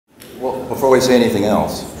Well, before we say anything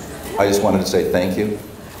else, I just wanted to say thank you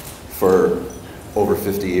for over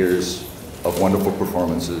 50 years of wonderful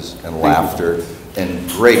performances and laughter and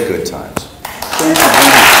great good times. Thank you.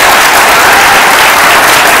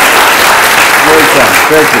 Very kind.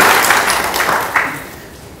 Thank you.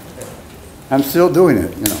 I'm still doing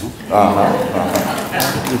it, you know.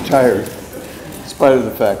 Retired, in spite of the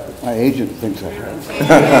fact that my agent thinks I have.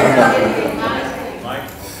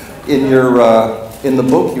 In the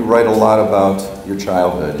book, you write a lot about your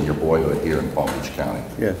childhood and your boyhood here in Palm Beach County.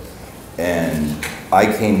 Yes. And I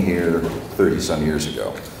came here 30-some years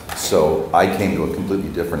ago. So I came to a completely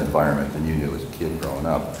different environment than you knew as a kid growing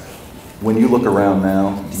up. When you look around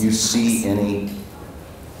now, do you see any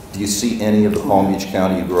of the Palm Beach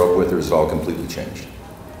County you grew up with, or is it all completely changed?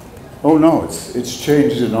 Oh no, it's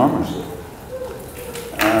changed enormously.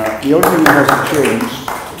 The only thing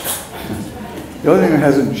that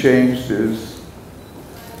hasn't changed is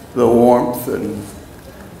the warmth and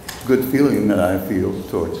good feeling that I feel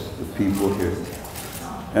towards the people here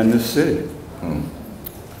and this city. Hmm.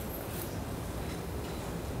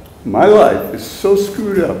 My life is so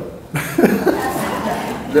screwed up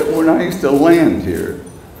that when I used to land here,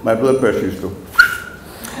 my blood pressure used to go,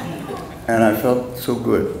 and I felt so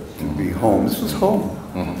good to be home. This was home.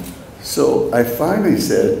 Mm-hmm. So I finally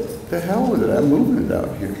said, the hell with it, I'm moving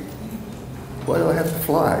down here. Why do I have to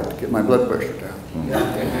fly to get my blood pressure down? Mm-hmm.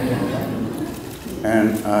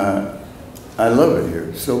 And I love it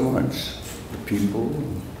here so much. The people,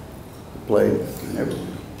 the place, and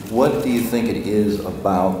everything. What do you think it is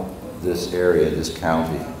about this area, this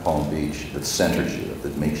county, Palm Beach, that centers you,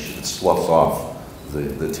 that makes you, that sloughs off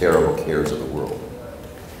the terrible cares of the world?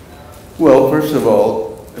 Well, first of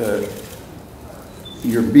all,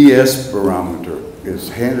 your BS barometer is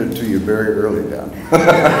handed to you very early down here.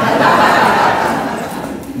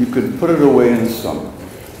 You could put it away in the summer.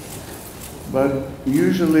 But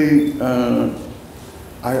usually,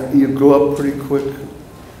 you grow up pretty quick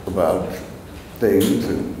about things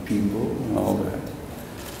and people and all that.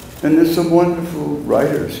 And there's some wonderful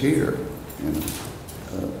writers here. You know.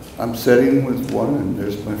 I'm sitting with one, and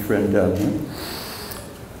there's my friend down here,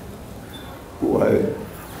 who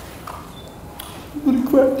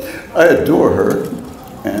I adore her,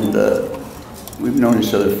 and we've known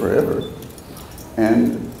each other forever.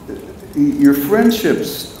 And your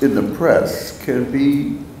friendships in the press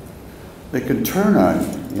they can turn on you,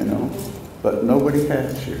 you know, but nobody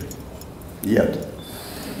has here, yet.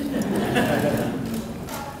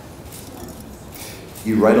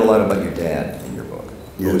 You write a lot about your dad in your book,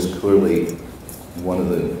 yes. Who is clearly one of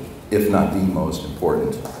the, if not the most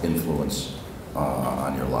important influence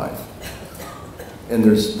on your life. And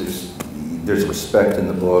there's respect in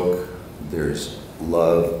the book, there's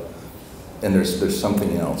love, and there's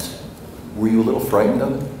something else. Were you a little frightened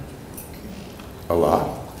of it? A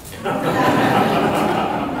lot.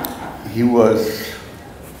 He was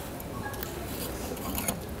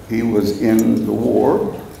in the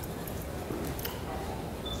war,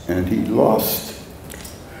 and he lost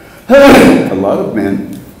a lot of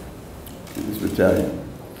men in his battalion.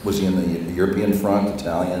 Was he in the European front,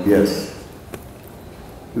 Italian? Yes.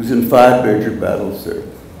 He was in 5 major battles there.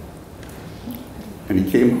 And he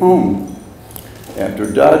came home after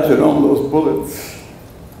dodging all those bullets,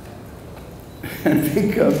 and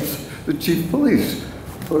becomes the chief of police.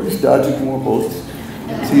 Or he's dodging more bullets.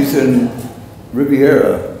 He's in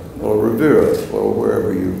Rivera, or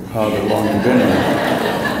wherever however long you've been in.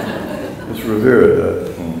 It's Rivera.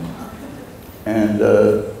 And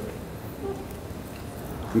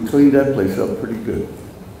he cleaned that place up pretty good.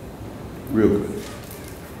 Real good.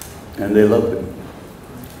 And they loved him.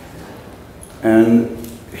 And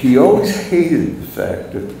he always hated the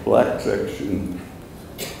fact that the black section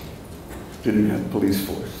didn't have police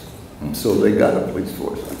force. So they got a police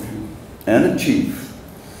force on him, and a chief,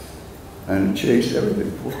 and chased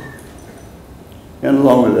everything for him. And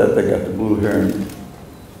along with that, they got the Blue Heron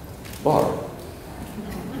bar,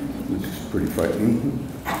 which is pretty frightening.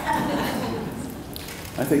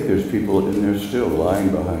 I think there's people in there still lying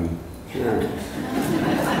behind chairs.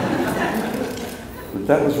 But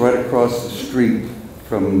that was right across the street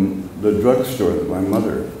from the drugstore that my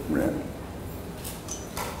mother ran.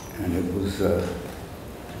 And it was a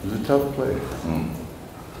tough place. Mm.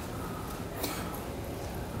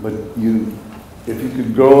 But if you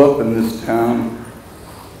could grow up in this town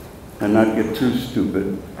and not get too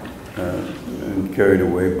stupid and carried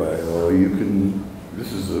away by it all,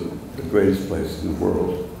 this is the greatest place in the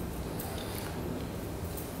world.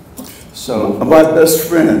 So my best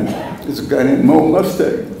friend is a guy named Mo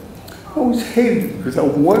Mustang. I always hated him because I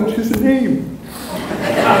wanted his name.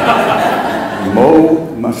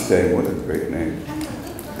 Mo Mustang, what a great name.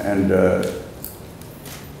 And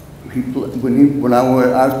when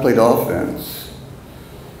I played offense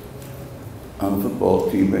on the football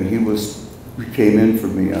team, and he came in for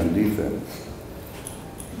me on defense.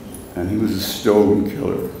 And he was a stone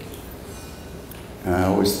killer. And I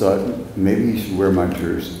always thought, maybe he should wear my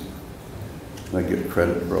jersey. I get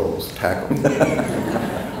credit for all those tackles.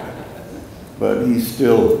 But he's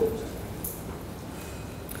still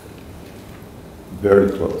very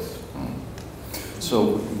close.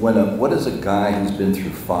 So what does a guy who's been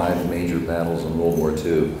through 5 major battles in World War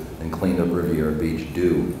II and cleaned up Riviera Beach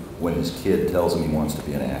do when his kid tells him he wants to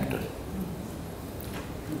be an actor?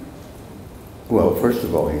 Well, first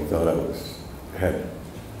of all, he thought I had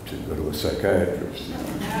to go to a psychiatrist.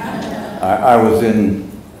 I was in.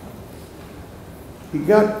 He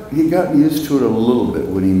got used to it a little bit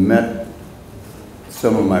when he met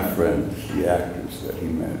some of my friends, the actors that he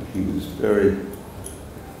met. He was very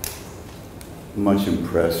much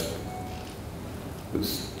impressed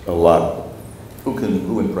with a lot of them.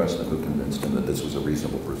 Who impressed him? Who convinced him that this was a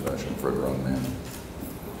reasonable profession for a grown man?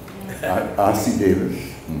 Ossie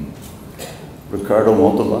Davis, Ricardo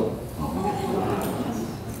Montalban.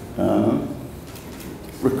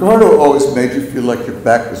 Ricardo always made you feel like your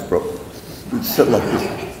back was broken. You'd sit like this.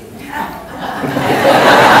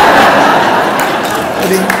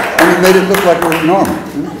 and he made it look like it was normal.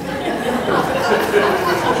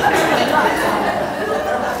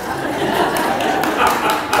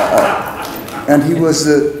 And he was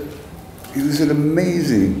an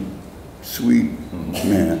amazing, sweet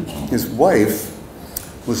man. His wife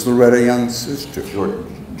was Loretta Young's sister.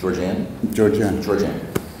 Georgianne? Georgianne.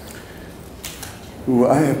 Who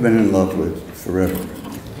I have been in love with forever.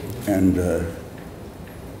 And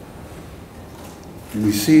when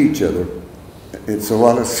we see each other, it's a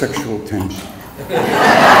lot of sexual tension. I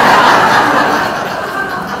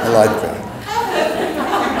like that.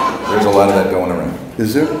 There's a lot of that going around.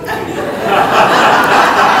 Is there?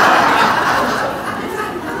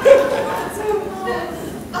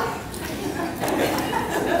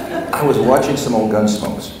 I was watching some old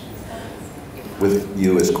Gunsmokes with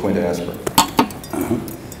you as Quint Asper.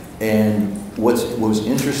 And what was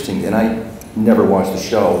interesting, and I never watched the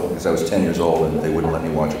show because I was 10 years old and they wouldn't let me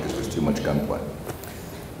watch it because there was too much gunplay.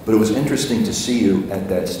 But it was interesting to see you at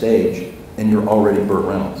that stage, and you're already Burt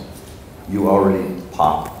Reynolds. You already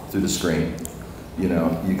pop through the screen. You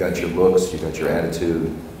know, you got your looks, you got your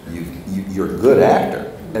attitude. You're a good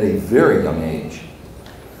actor at a very young age.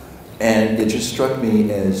 And it just struck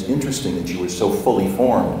me as interesting that you were so fully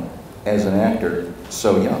formed as an actor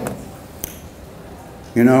so young.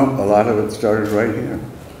 You know, a lot of it started right here.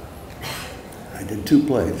 I did 2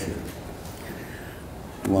 plays here.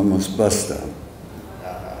 One was Bus Stop.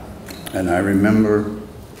 And I remember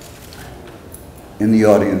in the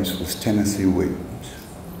audience was Tennessee Williams.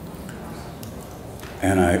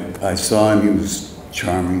 And I saw him, he was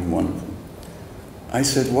charming, wonderful. I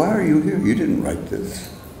said, why are you here? You didn't write this.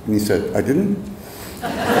 And he said, I didn't?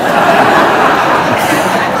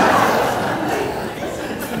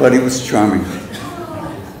 But he was charming.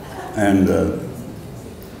 And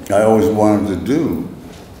I always wanted to do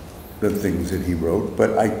the things that he wrote,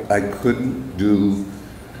 but I couldn't do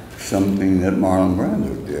something that Marlon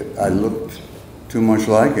Brando did. I looked too much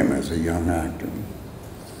like him as a young actor.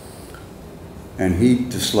 And he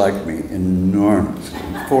disliked me enormously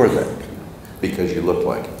for that. Because you looked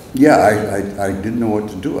like him. Yeah, I didn't know what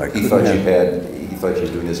to do. He thought you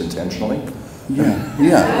were doing this intentionally? Yeah,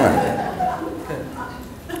 right.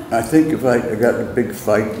 I think if I got in a big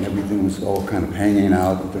fight and everything was all kind of hanging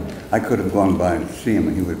out, I could have gone by and see him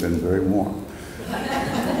and he would have been very warm.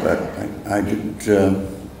 But I didn't,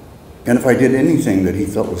 and if I did anything that he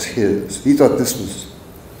thought was his, he thought this was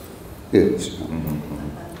his. You know?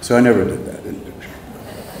 So I never did that.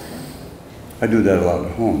 I do that a lot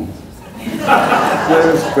at home.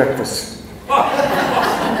 Where's breakfast?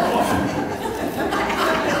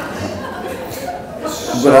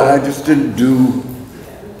 But I just didn't do.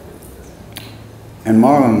 And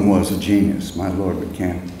Marlon was a genius, my lord, we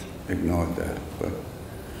can't ignore that. But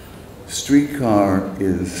Streetcar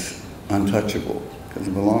is untouchable because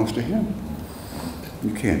it belongs to him.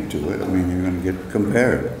 You can't do it. I mean, you're going to get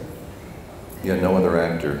compared. Yeah, no other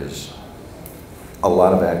actor has. A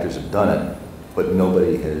lot of actors have done it, but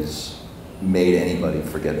nobody has made anybody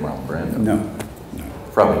forget Marlon Brando. No.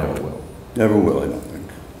 Probably never will. Never will, I don't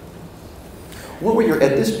think. What were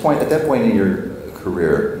at that point in your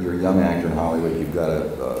career, you're a young actor in Hollywood, you've got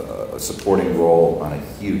a supporting role on a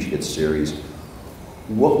huge hit series.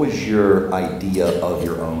 What was your idea of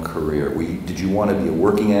your own career? Did you want to be a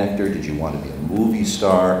working actor? Did you want to be a movie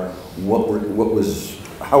star?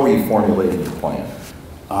 how were you formulating the plan?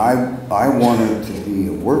 I wanted to be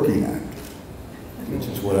a working actor, which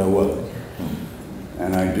is what I was.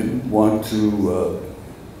 And I didn't want to,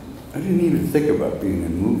 I didn't even think about being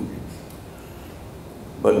in movies.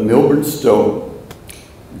 But Milburn Stone,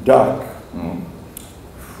 Doc,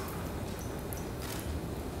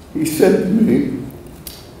 he said to me,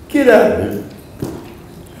 "Get out of here."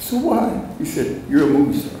 I said, "Why?" He said, "You're a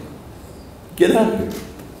movie star. Get out of here."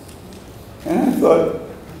 And I thought,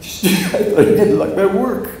 I didn't like my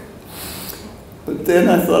work. But then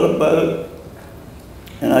I thought about it,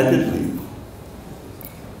 and I did leave.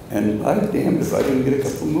 And by damned if I didn't get a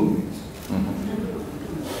couple of movies.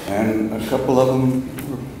 And a couple of them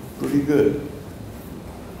were pretty good.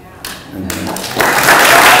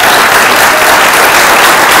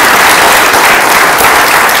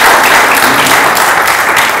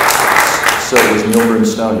 So it was Milburn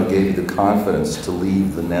Stone who gave you the confidence to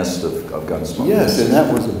leave the nest of Gunsmoke? Yes, and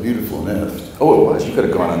that was a beautiful nest. Oh, it was. You could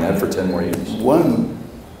have gone on that for 10 more years. One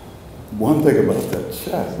thing about that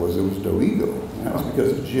set was there was no ego. And that was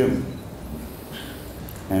because of Jim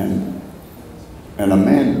and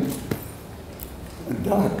Amanda and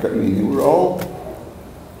Doc. I mean, they were all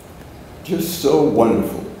just so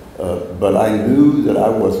wonderful. But I knew that I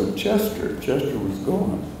wasn't Chester. Chester was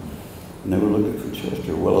gone. And they were looking for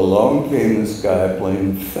Chester. Well, along came this guy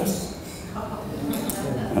playing Festus.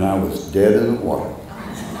 And I was dead in the water.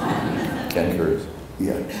 Ken Curtis.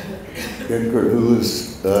 Yeah. Ken Curtis, who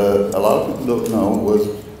was, a lot of people don't know, was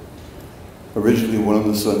originally one of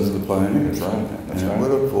the Sons of the Pioneers. That's right. That's right.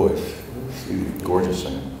 What a voice. Gorgeous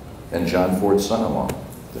singer. And John Ford's son-in-law.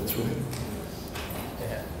 That's right.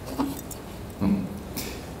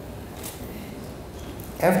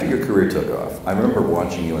 After your career took off, I remember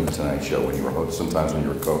watching you on The Tonight Show when you were sometimes when you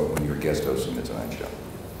were guest hosting The Tonight Show.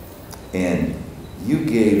 And you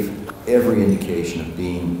gave every indication of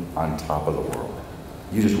being on top of the world.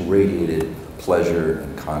 You just radiated pleasure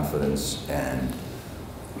and confidence, and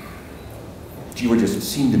you were just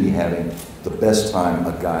seemed to be having the best time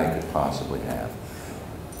a guy could possibly have.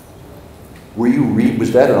 Were you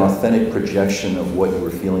was that an authentic projection of what you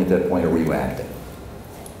were feeling at that point, or were you acting?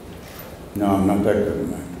 No, I'm not that good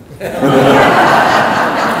an actor.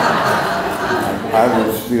 I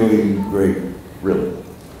was feeling great. Really?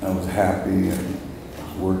 I was happy and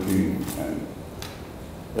working, and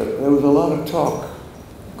there was a lot of talk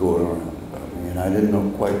going around about me, and I didn't know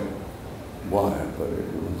quite why, but it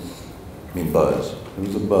was. I mean, buzz. It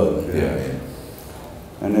was a buzz. Yeah. Yeah.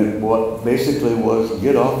 And it what basically was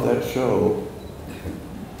get off that show.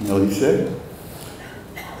 Millie said,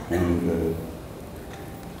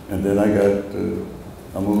 and then I got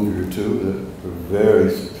a movie or two that were very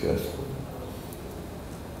successful.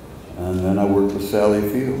 And then I worked with Sally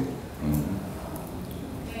Field.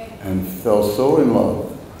 And fell so in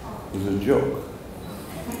love. It was a joke.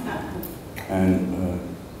 And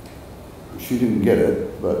she didn't get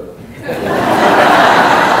it, but...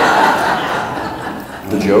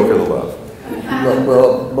 The joke or the love?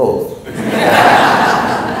 Well, both.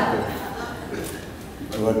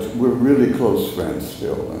 But we're really close friends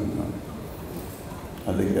still, and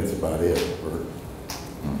I think that's about it.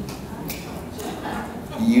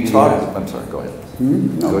 You talk. I'm sorry. Go ahead.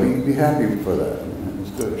 No, you'd be happy for that. I mean, it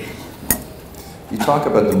was good. You talk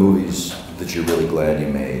about the movies that you're really glad you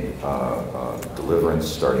made. Deliverance,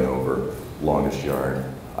 Starting Over, Longest Yard.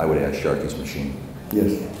 I would add Sharky's Machine.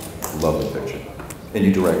 Yes. Lovely picture. And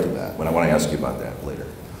you directed that. I want to ask you about that later.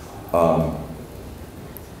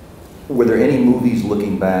 Were there any movies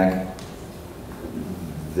looking back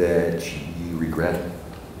that you regret?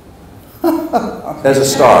 As a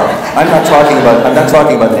star, I'm not talking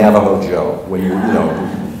about Navajo Joe when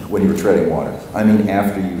when you were treading water. I mean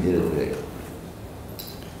after you hit it big.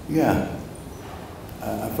 Yeah.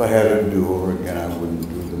 If I had it to do over again, I wouldn't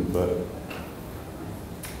do them. But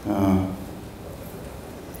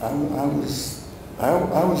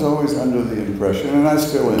I was always under the impression, and I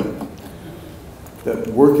still am, that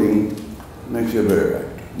working makes you a better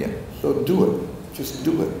actor. Yeah. So do it. Just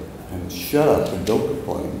do it. And shut up and don't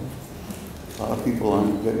complain. A lot of people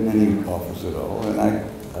aren't getting any offers at all, and I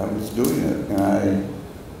was doing it. And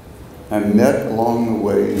I met along the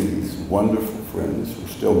way these wonderful friends who are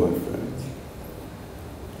still my friends.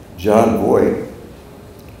 John Voight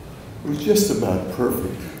was just about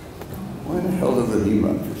perfect. Why the hell doesn't he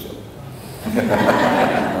run for something?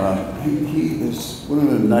 He is one of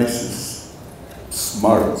the nicest,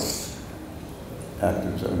 smartest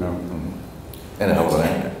actors I know. And a hell of an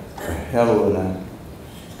actor. A hell of an actor.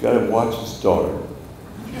 He's got to watch his daughter.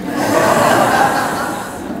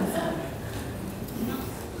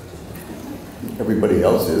 everybody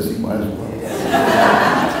else is, he might as well.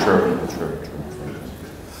 True.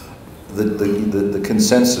 The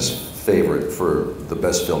consensus favorite for the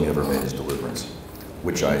best film you ever made is Deliverance,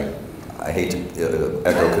 which I hate to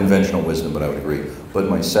echo conventional wisdom, but I would agree. But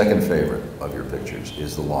my second favorite of your pictures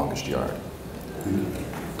is The Longest Yard.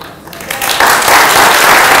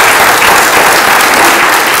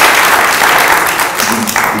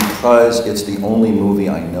 Because it's the only movie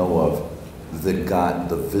I know of that got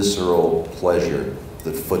the visceral pleasure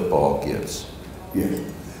that football gives. Yeah.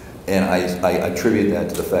 And I attribute that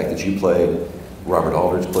to the fact that you played, Robert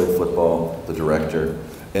Aldrich played football, the director,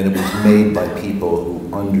 and it was made by people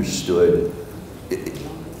who understood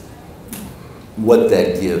what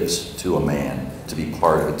that gives to a man to be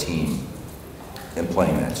part of a team and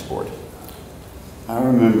playing that sport. I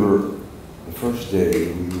remember the first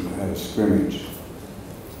day we had a scrimmage,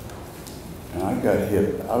 and I got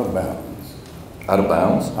hit out of bounds. Out of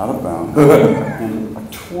bounds? Out of bounds. And I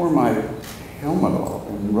tore my helmet off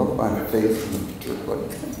and rubbed my face in the dirt like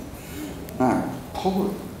that. And I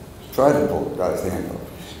tried to pull the guy's hand off.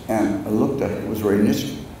 And I looked at it, it was Ray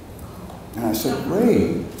Nitschke. And I said,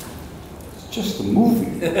 Ray, it's just a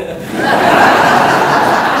movie. And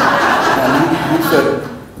he said,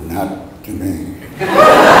 not to me.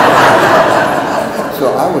 So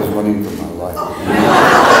I was running for my life.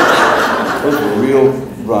 Those were real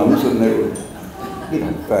runs, and they were,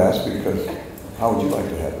 fast, because how would you like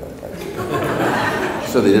to have that guy?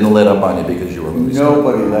 So they didn't let up on you because you were a movie star?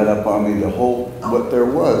 Nobody let up on me. What there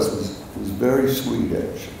was very sweet,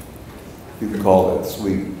 actually. You could call that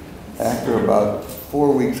sweet. After about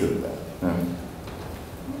 4 weeks of that,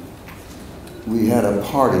 we had a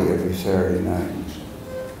party every Saturday night.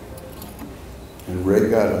 And Ray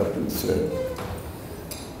got up and said,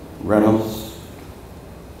 Reynolds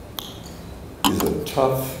is a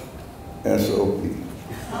tough SOB.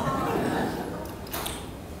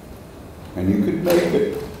 And you could make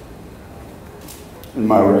it in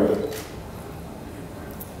my record.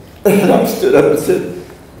 And I stood up and said,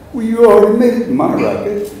 well, you already made it in my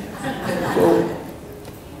record, so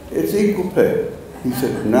it's equal pay. He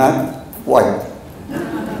said, not quite.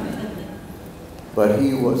 But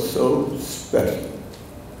he was so special.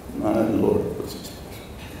 My Lord, was he special.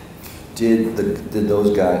 Did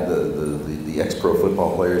those guys, the ex-pro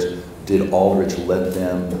football players, did Aldrich let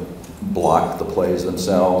them block the plays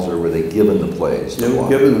themselves, or were they given the plays? They were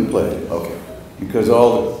given the plays. Okay. Because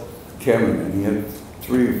all the cameramen, he had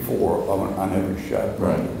 3 or 4 on every shot.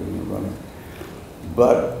 Right.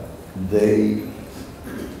 But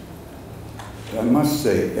I must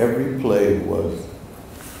say, every play was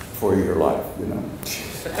for your life,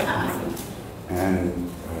 And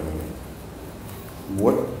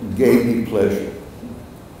what gave me pleasure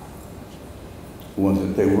was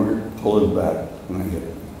that they weren't pulling back when I hit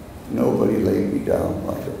them. Nobody laid me down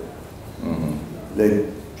like that. Mm-hmm. They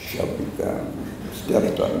shoved me down,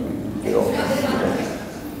 stepped on me, and did all that stuff.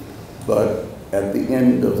 But at the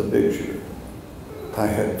end of the picture, I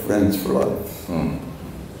had friends for life. Mm.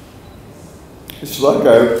 It's like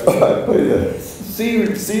I played a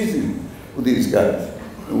senior season with these guys.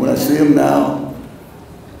 And when I see them now,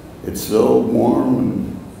 it's so warm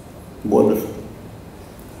and wonderful.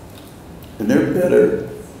 And they're better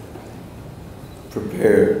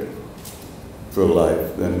prepared for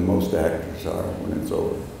life than most actors are when it's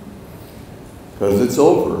over. Because it's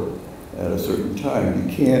over at a certain time.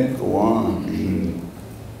 You can't go on being,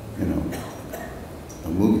 a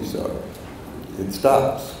movie star. It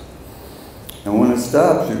stops. And when it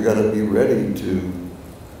stops, you've got to be ready to,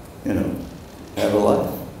 have a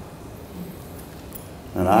life.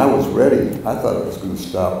 And I was ready. I thought it was going to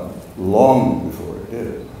stop long before it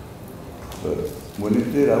did. But when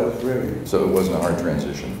it did, I was ready. So it wasn't a hard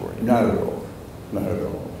transition for you? Not at all. Not at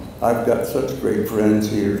all. I've got such great friends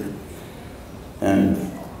here. And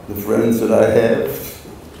the friends that I have,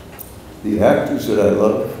 the actors that I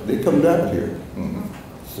love, they come down here. Mm-hmm.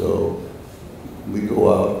 So we go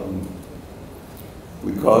out and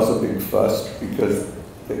we cause a big fuss because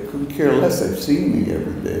they couldn't care less. They've seen me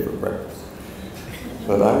every day for breakfast.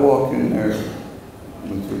 But I walk in there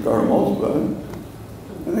with Ricardo Molsbun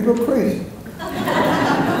and they go crazy.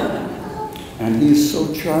 And he's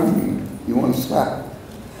so charming, you want to slap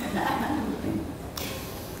him.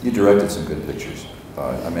 You directed some good pictures.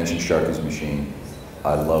 I mentioned Sharky's Machine.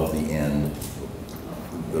 I love the end,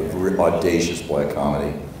 the audacious black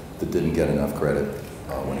comedy that didn't get enough credit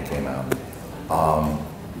when it came out.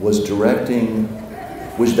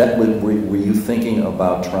 Were you thinking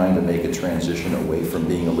about trying to make a transition away from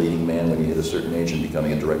being a leading man when you hit a certain age and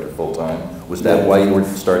becoming a director full-time? Was that why you were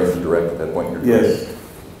starting to direct at that point in your career? Yes,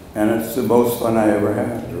 and it's the most fun I ever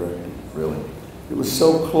had directing. Really? it was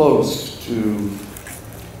so close to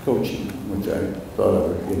coaching, which I thought I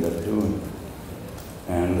would end up doing.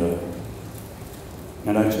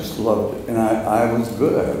 And I just loved it. And I was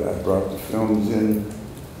good. I brought the films in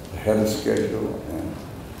ahead of schedule, and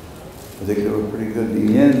I think they were pretty good.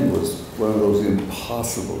 The end was one of those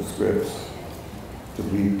impossible scripts to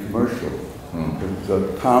be commercial. It was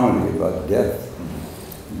a comedy about death.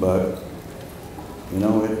 But, you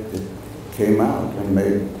know, it came out and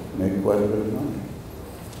made quite a bit of money.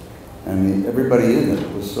 And everybody in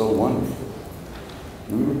it was so wonderful.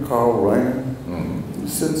 Remember Carl Reiner? He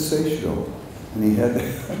was sensational. And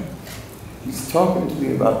he's talking to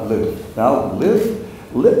me about Liv. Now, Liv.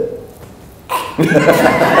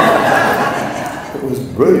 It was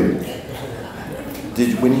brilliant.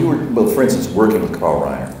 When you were, well, for instance, working with Carl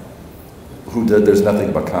Reiner, there's nothing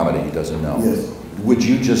about comedy he doesn't know. Yes. Would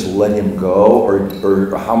you just let him go, or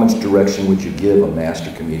how much direction would you give a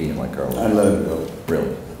master comedian like Carl Reiner? I let him go.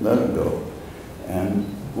 Really? Let him go. And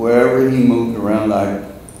wherever he moved around, I'd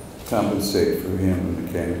compensate for him and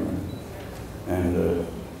the camera.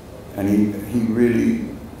 And he really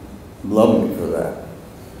loved me for that.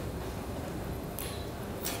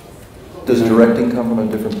 Does directing come from a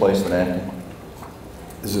different place than acting?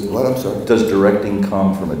 Is it what? I'm sorry? Does directing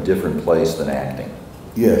come from a different place than acting?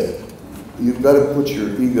 Yes. You've got to put your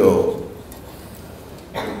ego.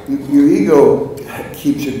 Your ego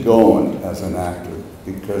keeps you going as an actor,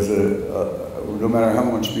 because no matter how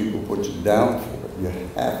much people put you down for it, you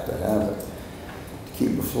have to have it to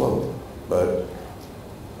keep afloat. But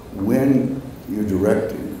when you're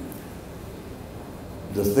directing,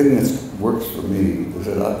 the thing that works for me is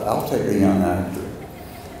that I'll take a young actor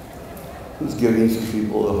who's giving some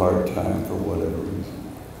people a hard time for whatever reason,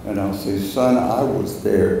 and I'll say, son, I was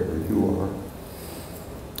there where you are,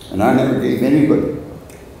 and I never gave anybody.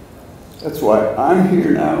 That's why I'm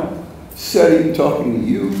here now, sitting, talking to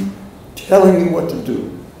you, telling you what to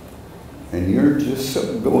do, and you're just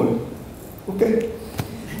going, okay.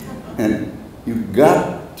 And you've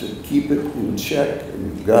got to keep it in check, and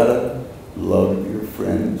you've got to love your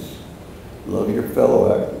friends, love your fellow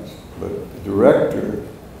actors, but the director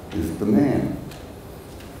is the man.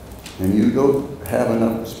 And you don't have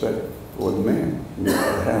enough respect for the man. You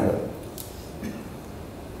have to have it.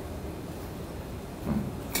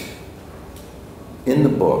 In the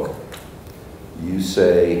book, you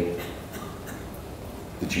say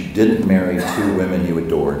that you didn't marry two women you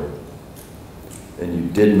adored, and you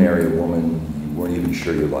did marry a woman you weren't even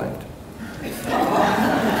sure you liked.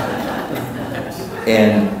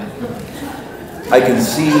 And I can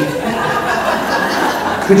see,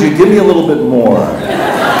 could you give me a little bit more?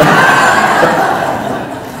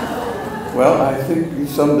 Well, I think you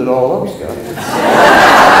summed it all up, Scott.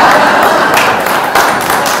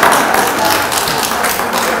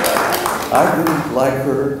 I didn't like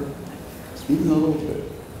her even a little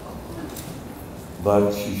bit,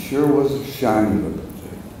 but she sure was a shiny looking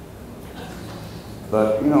thing.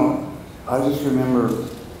 But, you know, I just remember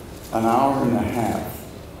an hour and a half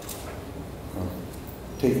of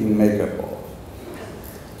taking makeup off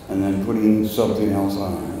and then putting something else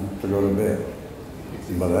on to go to bed.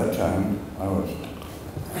 And by that time, I was...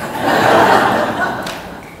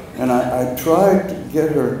 And I tried to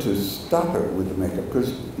get her to stop it with the makeup,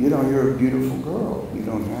 because, you know, you're a beautiful girl. You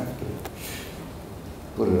don't have to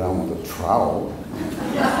put it on with a trowel.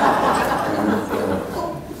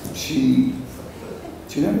 And she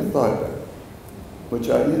never thought that, which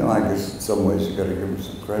I guess in some ways you got to give her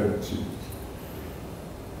some credit.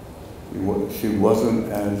 She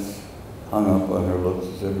wasn't as hung up on her looks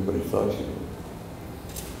as everybody thought she was,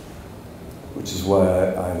 which is why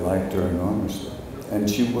I liked her enormously. And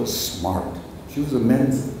she was smart. She was a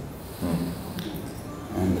Mensa.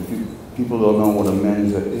 And if people don't know what a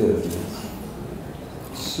Mensa is,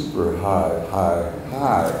 it's super high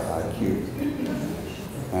IQ.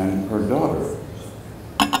 And her daughter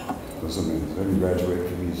was a Mensa and graduated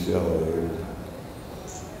from UCLA,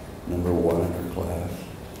 #1 in her class.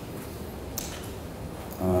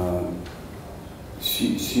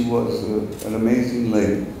 She was an amazing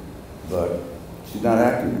lady, but she's not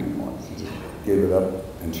acting anymore. She just gave it up,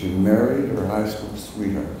 and she married her high school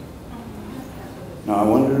sweetheart. Now I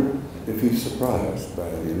wonder if he's surprised by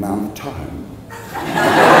the amount of time.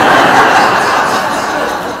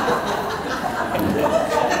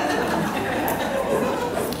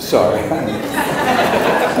 Sorry, I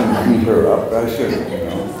didn't beat her up. I should have, you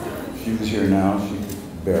know. If she was here now, she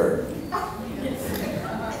could bear it.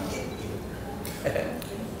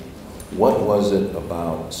 What was it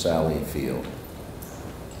about Sally Field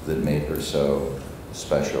that made her so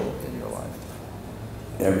special in your life?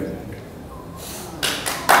 Everything.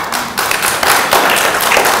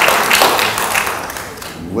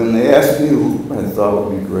 when they asked me who I thought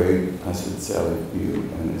would be great, I said Sally Field,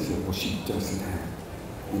 and they said, well, she doesn't have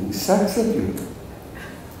any sex appeal.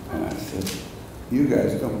 And I said, you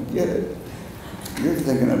guys don't get it. You're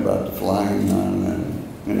thinking about the flying nun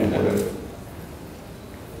and whatever.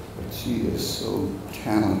 But she is so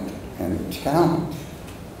talented, and talent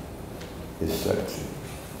is sexy.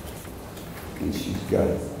 And she's got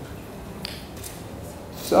it.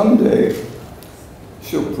 Someday,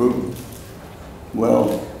 she'll prove it.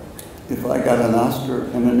 Well, if I got an Oscar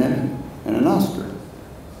and an Emmy and an Oscar,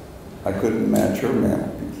 I couldn't match her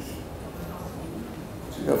masterpiece.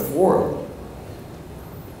 She got 4 of them.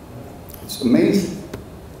 It's amazing.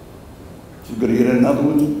 She's going to get another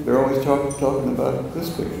one. They're always talking about this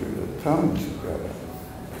picture, the comment she's got.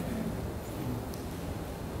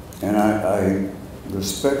 And I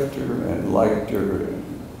respect her and liked her, and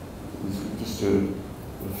it was just a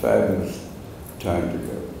fabulous time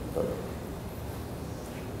together. But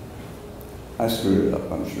I screwed it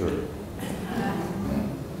up, I'm sure.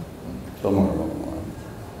 Somewhere along the line.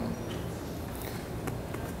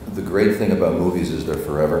 The great thing about movies is they're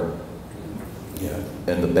forever. Yeah.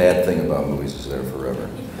 And the bad thing about movies is they're forever.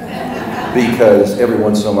 Because every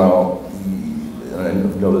once in a while, and I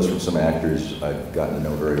know this from some actors I've gotten to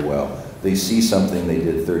know very well, they see something they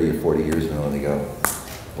did 30 or 40 years ago and they go,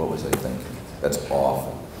 what was I thinking? That's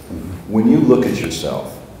awful. Mm-hmm. When you look at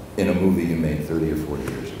yourself in a movie you made 30 or 40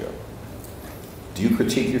 years ago, do you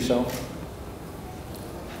critique yourself?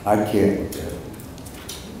 I can't look at it.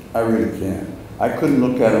 I really can't. I couldn't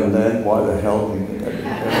look at them then. Why the hell do you think I did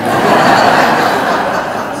that?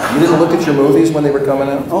 You didn't look at your movies when they were coming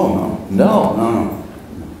out? Oh, no. No? No.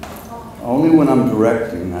 Only when I'm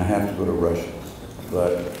directing, I have to go to Russia.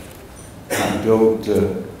 But I don't look at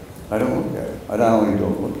it. I not only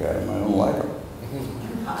don't look at them, I don't like them.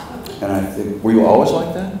 And I think... Were you always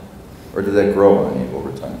like that? Or did that grow on you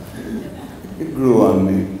over time? It grew on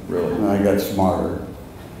me. Really? And I got smarter.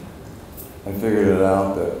 I figured it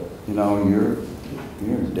out that, you know, you're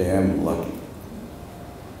damn lucky.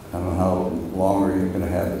 I don't know how longer you're going to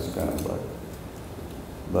have this kind of luck.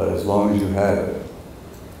 But as long as you have it,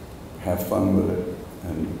 have fun with it,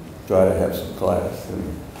 and try to have some class and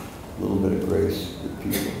a little bit of grace with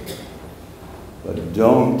people. But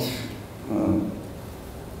don't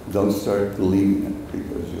start believing it,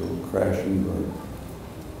 because you'll crash and burn.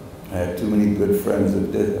 I had too many good friends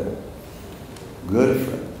that did that. Good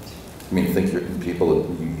friends. I mean, think you're people,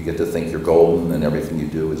 you get to think you're golden and everything you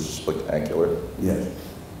do is spectacular? Yes.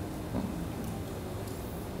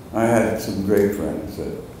 I had some great friends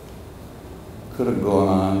that could have gone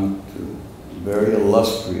on to very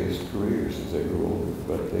illustrious careers as they grew older,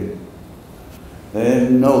 but they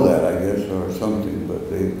didn't know that, I guess, or something, but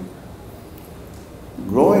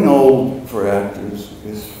growing old for actors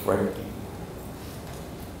is frightening.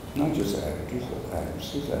 Not just actors, but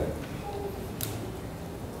actresses, actors.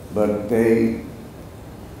 But they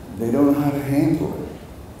don't know how to handle it.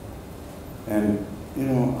 And, you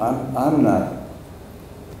know, I'm not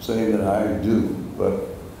saying that I do, but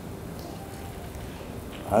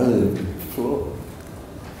I live in Florida.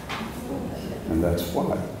 And that's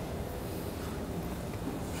why.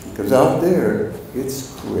 Because out there,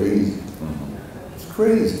 it's crazy. It's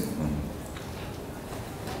crazy.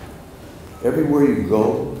 Everywhere you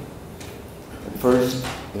go, at first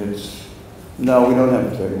it's, no, we don't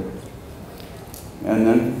have a table. And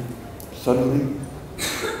then suddenly,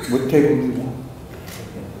 what table do you want?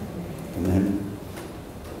 And then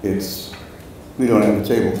it's, we don't have a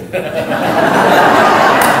table.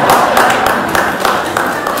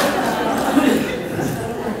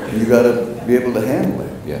 You got to be able to handle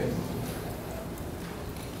it. Yeah.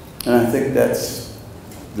 And I think that's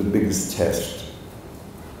the biggest test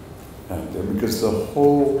out there, because the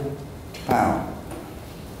whole town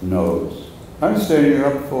knows. I understand you're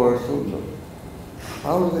up for so-and-so.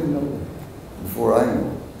 How do they know that before I know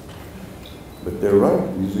it? But they're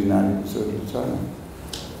right, usually 90% of the time.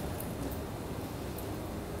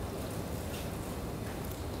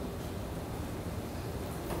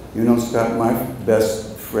 You know, Scott, my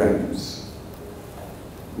best friends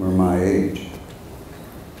were my age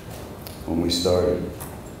when we started.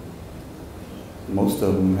 Most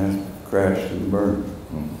of them have crashed and burned.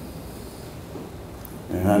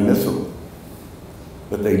 And I miss them.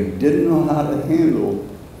 But they didn't know how to handle,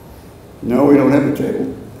 no, we don't have a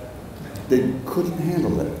table. They couldn't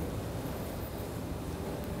handle that.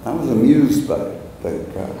 I was amused by it,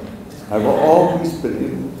 thank God. I've always been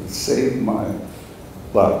able to save my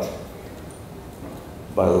butt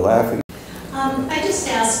by laughing. I just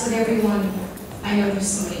asked what everyone, I know there's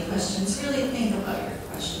so many questions, really think about your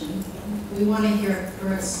question. We want to hear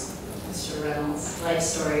first, Mr. Mr. Reynolds' life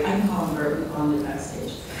story. I can call him Burt, we call him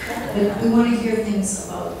backstage. But we want to hear things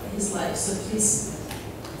about his life, so please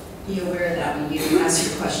be aware of that when you ask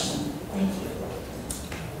your question. Thank you.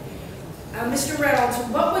 Mr. Reynolds,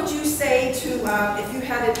 what would you say to, if you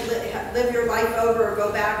had to live your life over or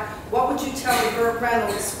go back, what would you tell Burt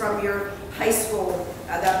Reynolds from your high school,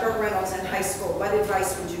 that Burt Reynolds in high school? What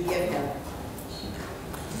advice would you give him?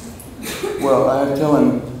 Well, I'd tell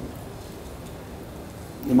him,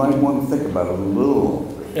 you might want to think about it a little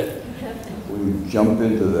when you jump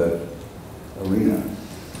into that arena.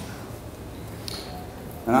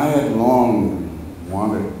 And I had long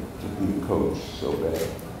wanted to be a coach so bad.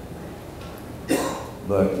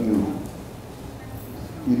 But you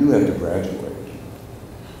do have to graduate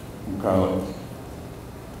from college.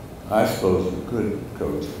 I suppose you could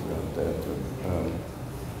coach without that, but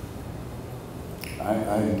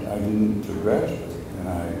I didn't graduate, and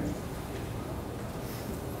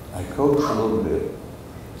I coached a little bit.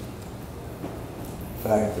 In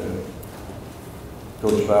fact,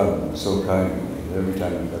 Coach Bowden was so kind to me every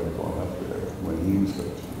time I got a ball up there when he was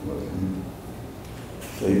coaching.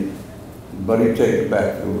 Say, buddy, take the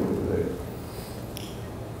backfield over there.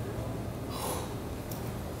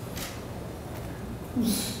 It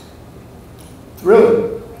was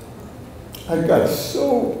thrilling. I got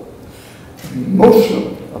so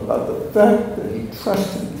emotional about the fact that he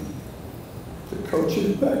trusted me to coach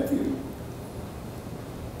his backfield.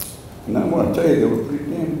 And I want to tell you, they were pretty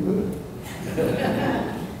damn good.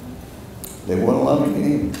 They won a lot of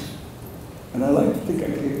games. And I like to think I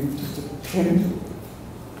gave them just a chance to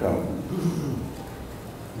come.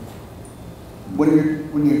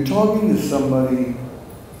 When you're talking to somebody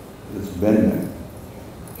that's been there,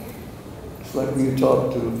 it's like when you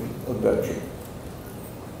talk to a veteran.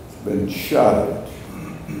 It's been shot at,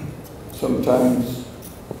 sometimes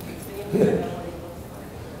hit.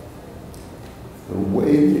 The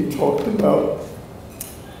way they talked about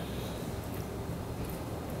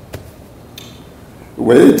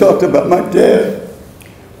my dad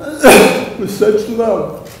with such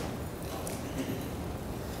love.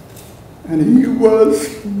 And he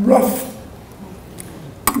was rough.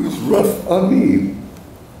 He was rough on me.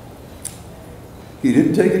 He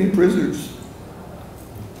didn't take any prisoners.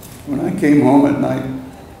 When I came home at night,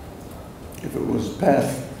 if it was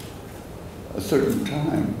past a certain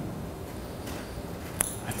time,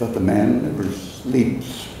 I thought the man never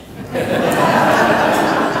sleeps.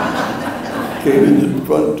 Came into the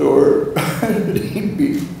front door, and he'd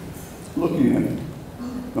be looking at me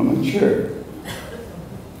from a chair.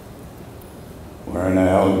 Where in the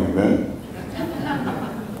hell have you been?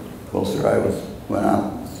 Well, sir, went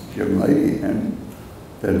out with a young lady, and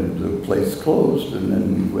then the place closed, and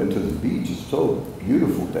then we went to the beach. It's so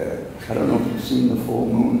beautiful there. I don't know if you've seen the full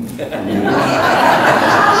moon. He said,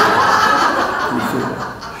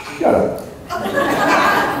 shut up.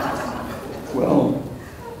 Well,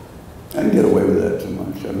 I didn't get away with that too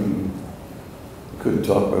much. I mean, I couldn't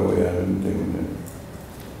talk my way out of anything.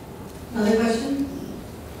 Another question?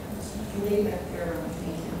 Leave back there.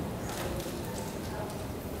 Thank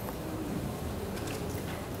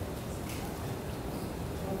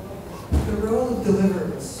you. The role of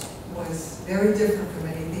deliverance was very different from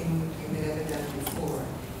anything you had ever done before,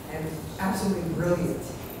 and absolutely brilliant.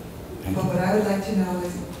 But what I would like to know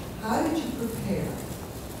is, how did you prepare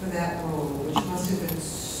for that role, which must have been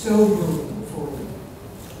so brutal for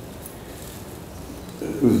you?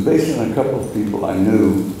 It was based on a couple of people I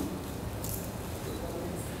knew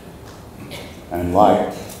and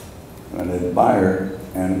liked and admired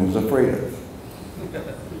and was afraid of,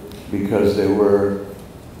 because they were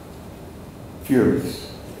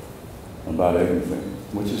furious about everything,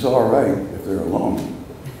 which is all right if they're alone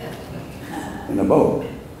in a boat.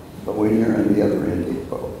 But when you're in the other end of the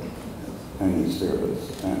boat and he's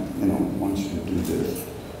fearless and wants you to do this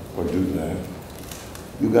or do that,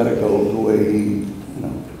 you got to go the way he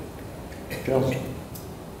tells you.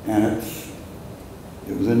 And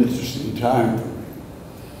it was an interesting time for me.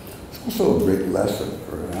 It's also a great lesson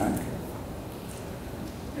for an actor.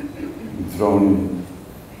 You're thrown in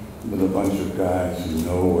with a bunch of guys who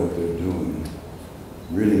know what they're doing,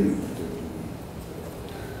 really know what they're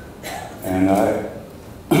doing. And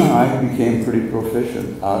I became pretty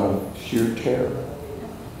proficient out of sheer terror.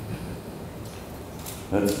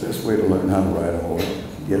 That's the best way to learn how to ride a horse.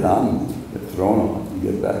 Get on, get thrown on,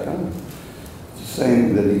 you get back on. It's the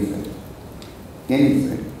same with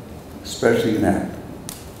anything, especially in acting.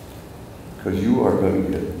 Because you are going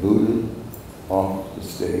to get booted off the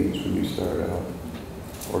stage when you start out,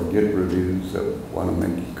 or get reviews that want to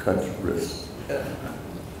make you cut your wrist.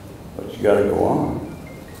 But you got to go on.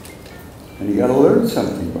 And you got to learn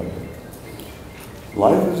something about it.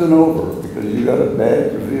 life isn't over because you got a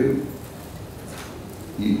bad review.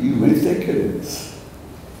 You may think it is,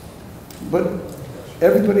 but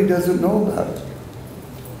everybody doesn't know about it.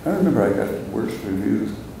 I remember I got the worst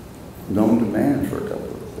reviews known to man for a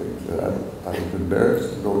couple of things. That I was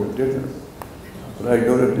embarrassed to go to dinner. But I'd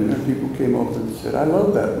go to dinner, people came over and said, I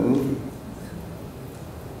love that movie.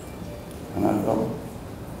 And I thought,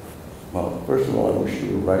 well, first of all, I wish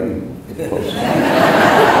you were writing close.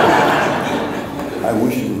 I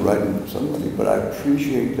wish you were writing for somebody, but I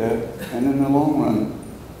appreciate that. And in the long run,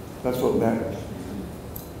 that's what matters.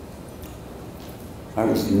 I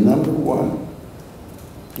was #1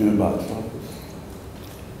 in a box office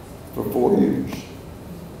for 4 years.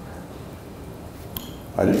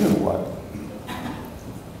 I didn't know why.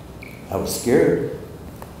 I was scared.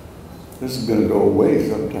 This is going to go away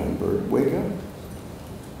sometime, Burt. Wake up.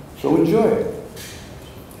 So enjoy it.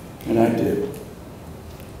 And I did.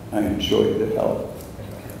 I enjoyed the hell.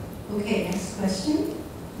 Okay, next question.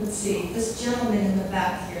 Let's see, this gentleman in the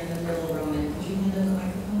back here in the middle, Roman, could you hand him the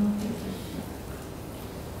microphone?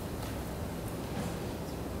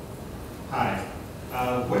 Hi.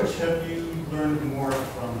 Which have you learned more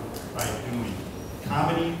from by doing,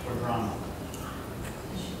 comedy or drama?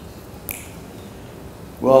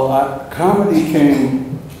 Well, comedy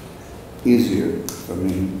came easier for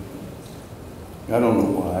me. I don't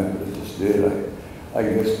know why, but it just did. I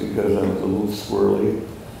guess because I was a little squirrely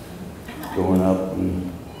growing up,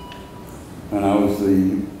 and I was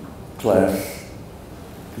the class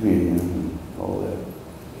comedian and all that.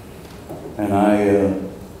 And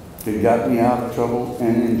it got me out of trouble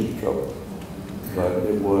and into trouble, but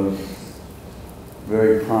it was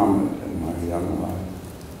very prominent in my young life.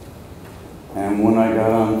 And when I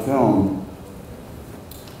got on film,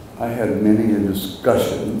 I had many a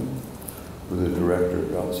discussion with the director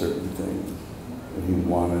about certain things that he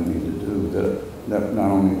wanted me to do that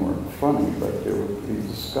not only weren't funny, but they were pretty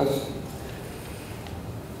disgusting.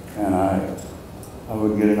 And I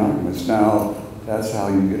would get in arguments. Now, that's how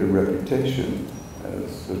you get a reputation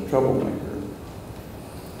as a troublemaker.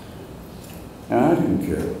 And I didn't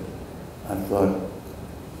care. I thought,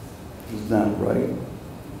 this is not right.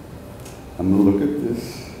 I'm going to look at this,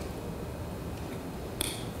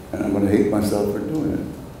 and I'm going to hate myself for doing it.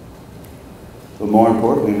 But more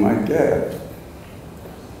importantly, my dad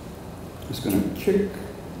is going to kick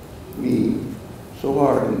me so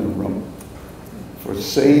hard in the room for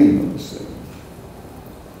saying those things.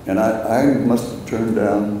 And I must have turned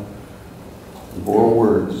down more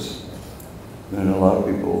words than a lot of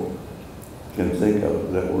people can think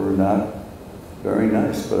of that were not very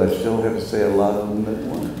nice, but I still have to say a lot of them that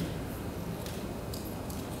weren't.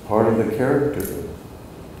 Part of the character to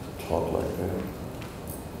talk like that.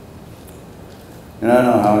 And I don't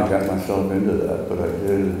know how I got myself into that, but I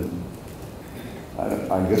did. And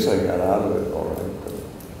I guess I got out of it all right, but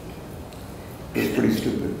it's pretty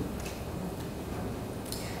stupid.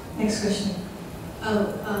 Next question.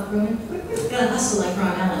 Roman, we're gonna hustle like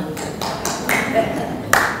Ron Allen.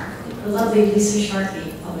 The lovely Lisa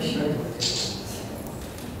Sharkey, publisher.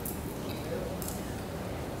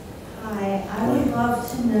 Hi, I would love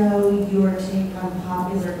to know your take on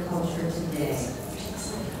popular culture today.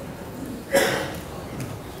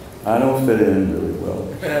 I don't fit in really well.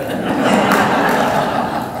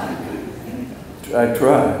 I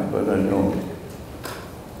try, but I don't.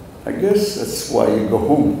 I guess that's why you go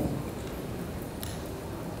home.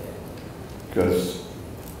 Because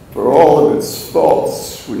for all of its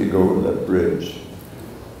faults, when you go over that bridge,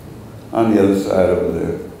 on the other side over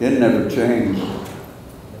there, it never changed.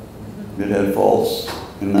 It had faults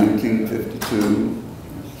in 1952,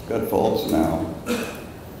 it's got faults now.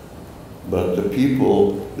 But the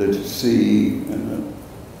people that you see and the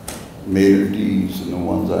maitre d's and the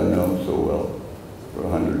ones I know so well for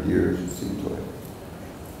 100 years, it seems like,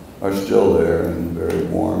 are still there and very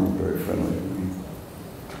warm, very friendly to me.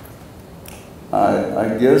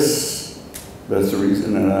 I guess that's the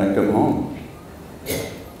reason that I come home,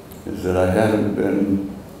 is that I haven't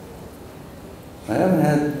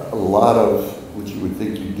had a lot of, which you would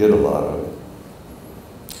think you'd get a lot of,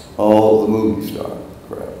 all the movie star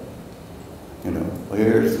crap. You know, well,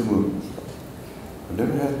 here's the movie star. I've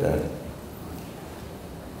never had that.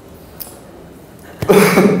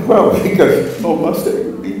 Well, because no Mustang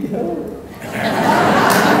would beat hell.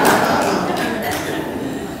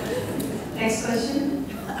 Next question.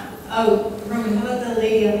 Oh, Roman, how about the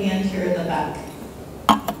lady on the end here in the back?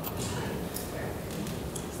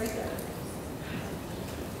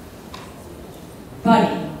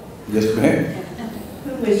 Buddy. Yes, ma'am.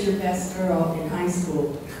 Who was your best girl in high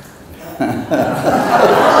school?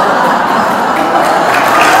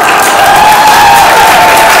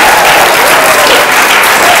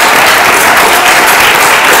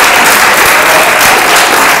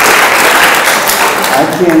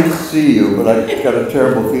 can't see you, but I got a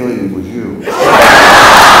terrible feeling it was you.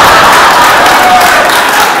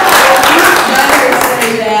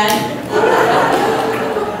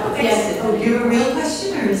 Yes, oh, you have a real question,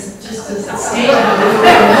 or is it just a statement?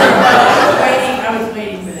 I was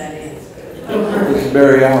waiting for that answer. It's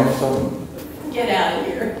Barry Allen Sutton. Get out of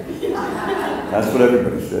here. That's what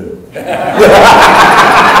everybody said.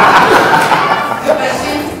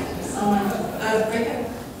 Question? Someone, right there.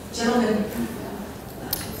 Gentlemen.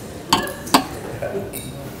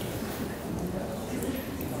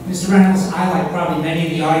 Mr. Reynolds, I, like probably many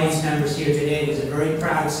of the audience members here today, was a very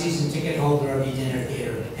proud season ticket holder of the dinner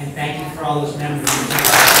theater, and thank you for all those memories.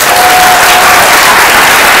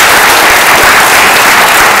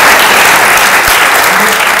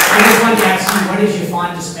 I just wanted to ask you, what is your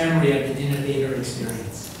fondest memory of the dinner theater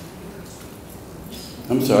experience?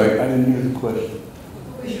 I'm sorry, I didn't hear the question.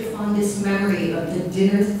 What was your fondest memory of the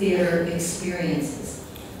dinner theater experiences?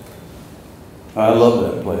 I love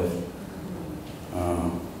that place.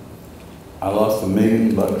 I lost $1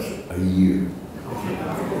 million a year.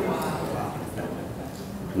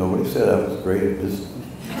 Nobody said I was great at business.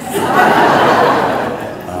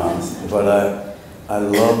 But I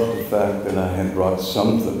love the fact that I had brought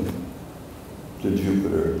something to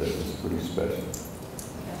Jupiter that was pretty special.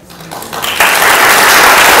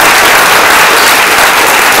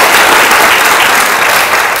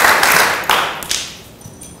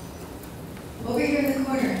 Over here in the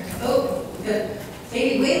corner. Oh, good.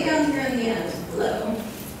 Lady way down here in the end. Hello.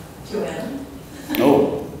 Joanna.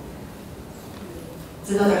 Oh,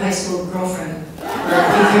 It's another high school girlfriend.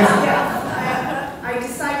 Yeah, I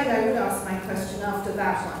decided I would ask my question after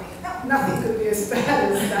that one. Nothing could be as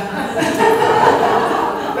bad as that.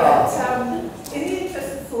 But in the interest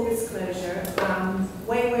of full disclosure,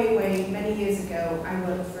 way, many years ago, I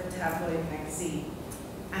worked for a tabloid magazine.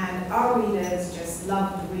 And our readers just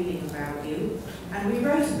loved reading about you, and we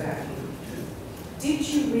wrote about you. Did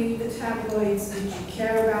you read the tabloids? Did you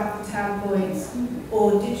care about the tabloids?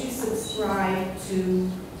 Or did you subscribe to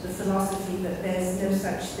the philosophy that there's no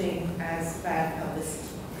such thing as bad publicity?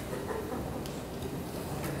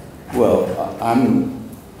 well, I'm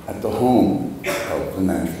at the home of the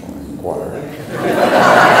National Enquirer.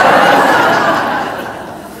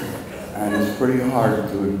 And it's pretty hard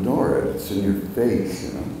to ignore it. It's in your face,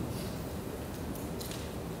 you know.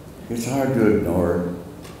 It's hard to ignore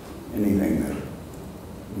anything that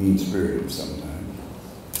mean-spirited sometimes.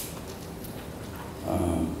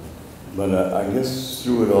 But I guess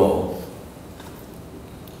through it all,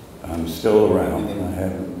 I'm still around, and I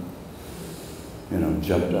haven't, you know,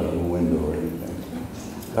 jumped out of a window or anything.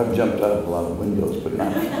 I've jumped out of a lot of windows, but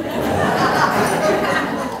not.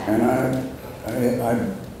 And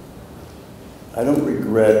I don't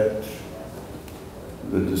regret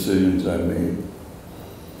the decisions I made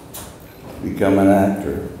to become an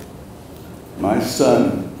actor. My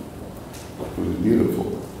son, who's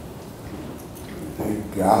beautiful,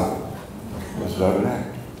 thank God, was not an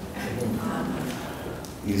actor.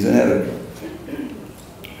 He's an editor.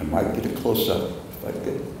 I might get a close-up if I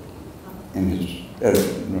get in his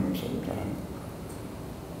editing room sometime.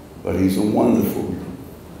 But he's a wonderful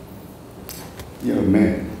young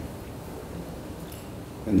man.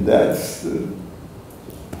 And that's the,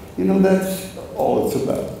 you know, that's all it's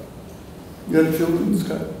about. You have children,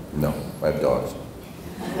 Scott? No, I have dogs.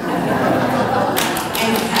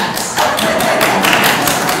 And cats.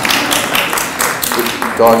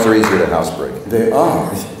 Dogs are easier to housebreak. They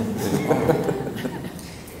are.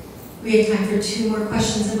 We have time for 2 more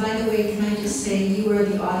questions, and by the way, can I just say, you are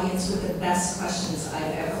the audience with the best questions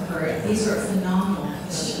I've ever heard. These are phenomenal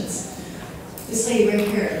questions. This lady right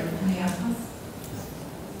here, yeah.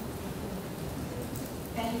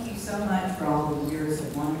 Thank you so much for all the years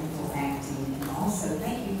of wonderful acting, and also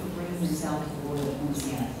thank you for bringing yourself to the Royal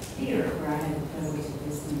Louisiana Theater, where I had the privilege of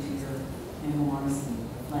listening to your memoirs and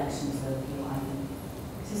reflections of your life. And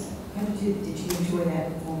just, did you enjoy that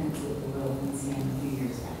performance at the Royal Louisiana a few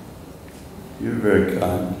years back? You're very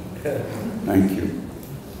kind. Thank you.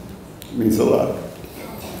 It means a lot.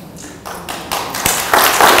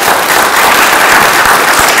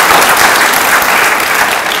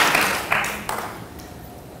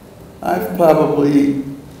 I've probably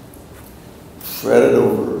fretted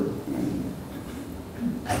over and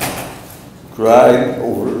cried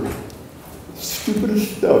over the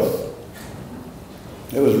stupidest stuff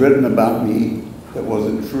that was written about me that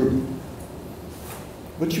wasn't true.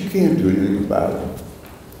 But you can't do anything about it.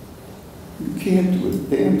 You can't do a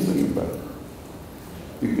damn thing about it.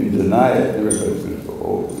 You can deny it, and everybody's going to go,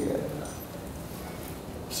 oh, yeah.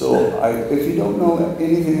 So if you don't know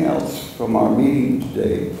anything else from our meeting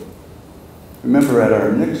today, remember at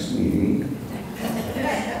our next meeting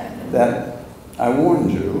that I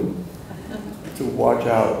warned you to watch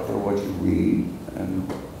out for what you read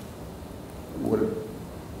and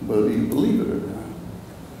whether you believe it or not.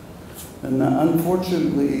 And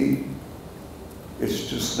unfortunately, it's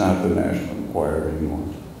just not the National Enquirer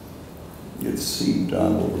anymore. It's seeped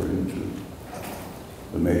on over into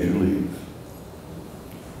the major leagues.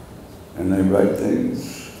 And they write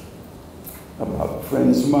things about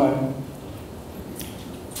friends of mine,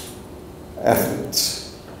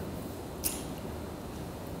 athletes.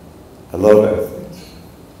 I love athletes.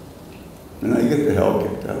 And I get the hell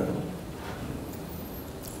kicked out of them.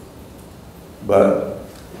 But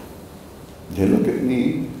they look at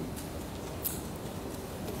me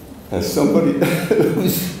as somebody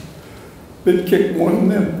who's been kicked more than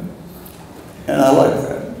them. And I like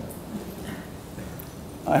that.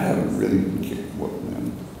 I haven't really been kicked more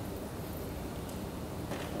than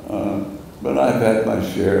them. But I've had my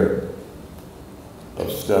share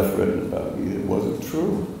of stuff written about me that wasn't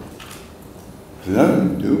true. There's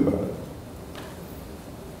nothing to do about it.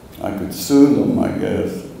 I could sue them, I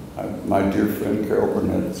guess. My dear friend Carol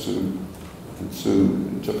Burnett sued.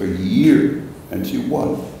 It took a year, and she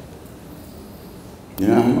won. You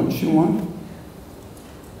know how much she won?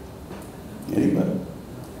 Anybody?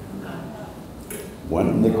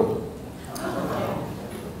 1 nickel.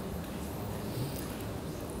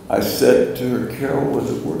 I said to her, Carol,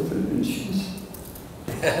 was it worth it? And she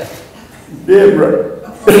said, damn right.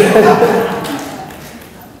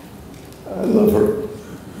 I love her.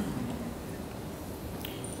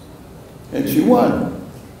 And she won.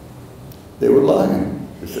 They were lying.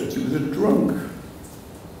 They said she was a drunk.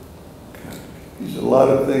 She's a lot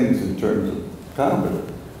of things in terms of comedy.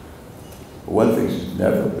 But one thing she's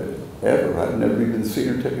never been, ever. I've never even seen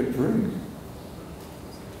her take a drink.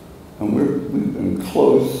 And we've been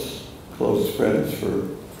close friends for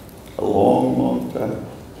a long, long time.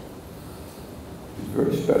 She's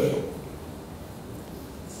very special.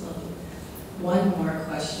 So, one more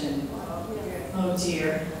question. Oh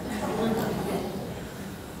dear.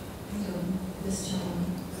 This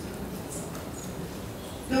gentleman.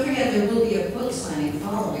 Don't forget there will be a book signing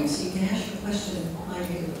following, so you can ask your question while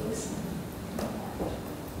you're in the book signing.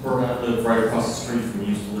 Burt, I live right across the street from you,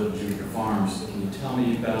 used to live at Junior Farms. Can you tell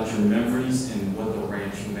me about your memories and what the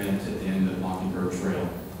ranch meant at the end of Mockingbird Trail?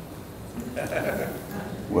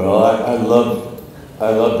 Well, I loved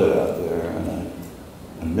it out there, and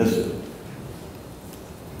I miss it.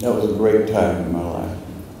 That was a great time in my life.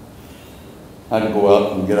 I'd go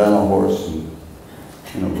out and get on a horse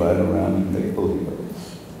and ride around and make believe it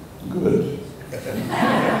was good.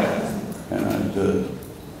 And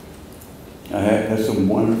I had some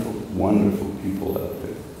wonderful, wonderful people out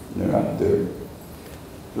there. They're out there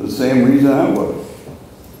for the same reason I was.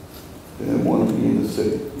 They didn't want to be in the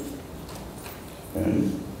city.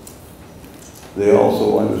 And they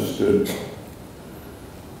also understood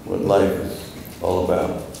what life is all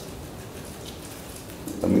about.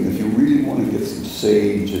 I mean, if you really want to get some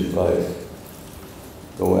sage advice,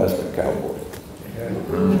 go ask a cowboy.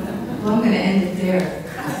 Well, I'm going to end it there.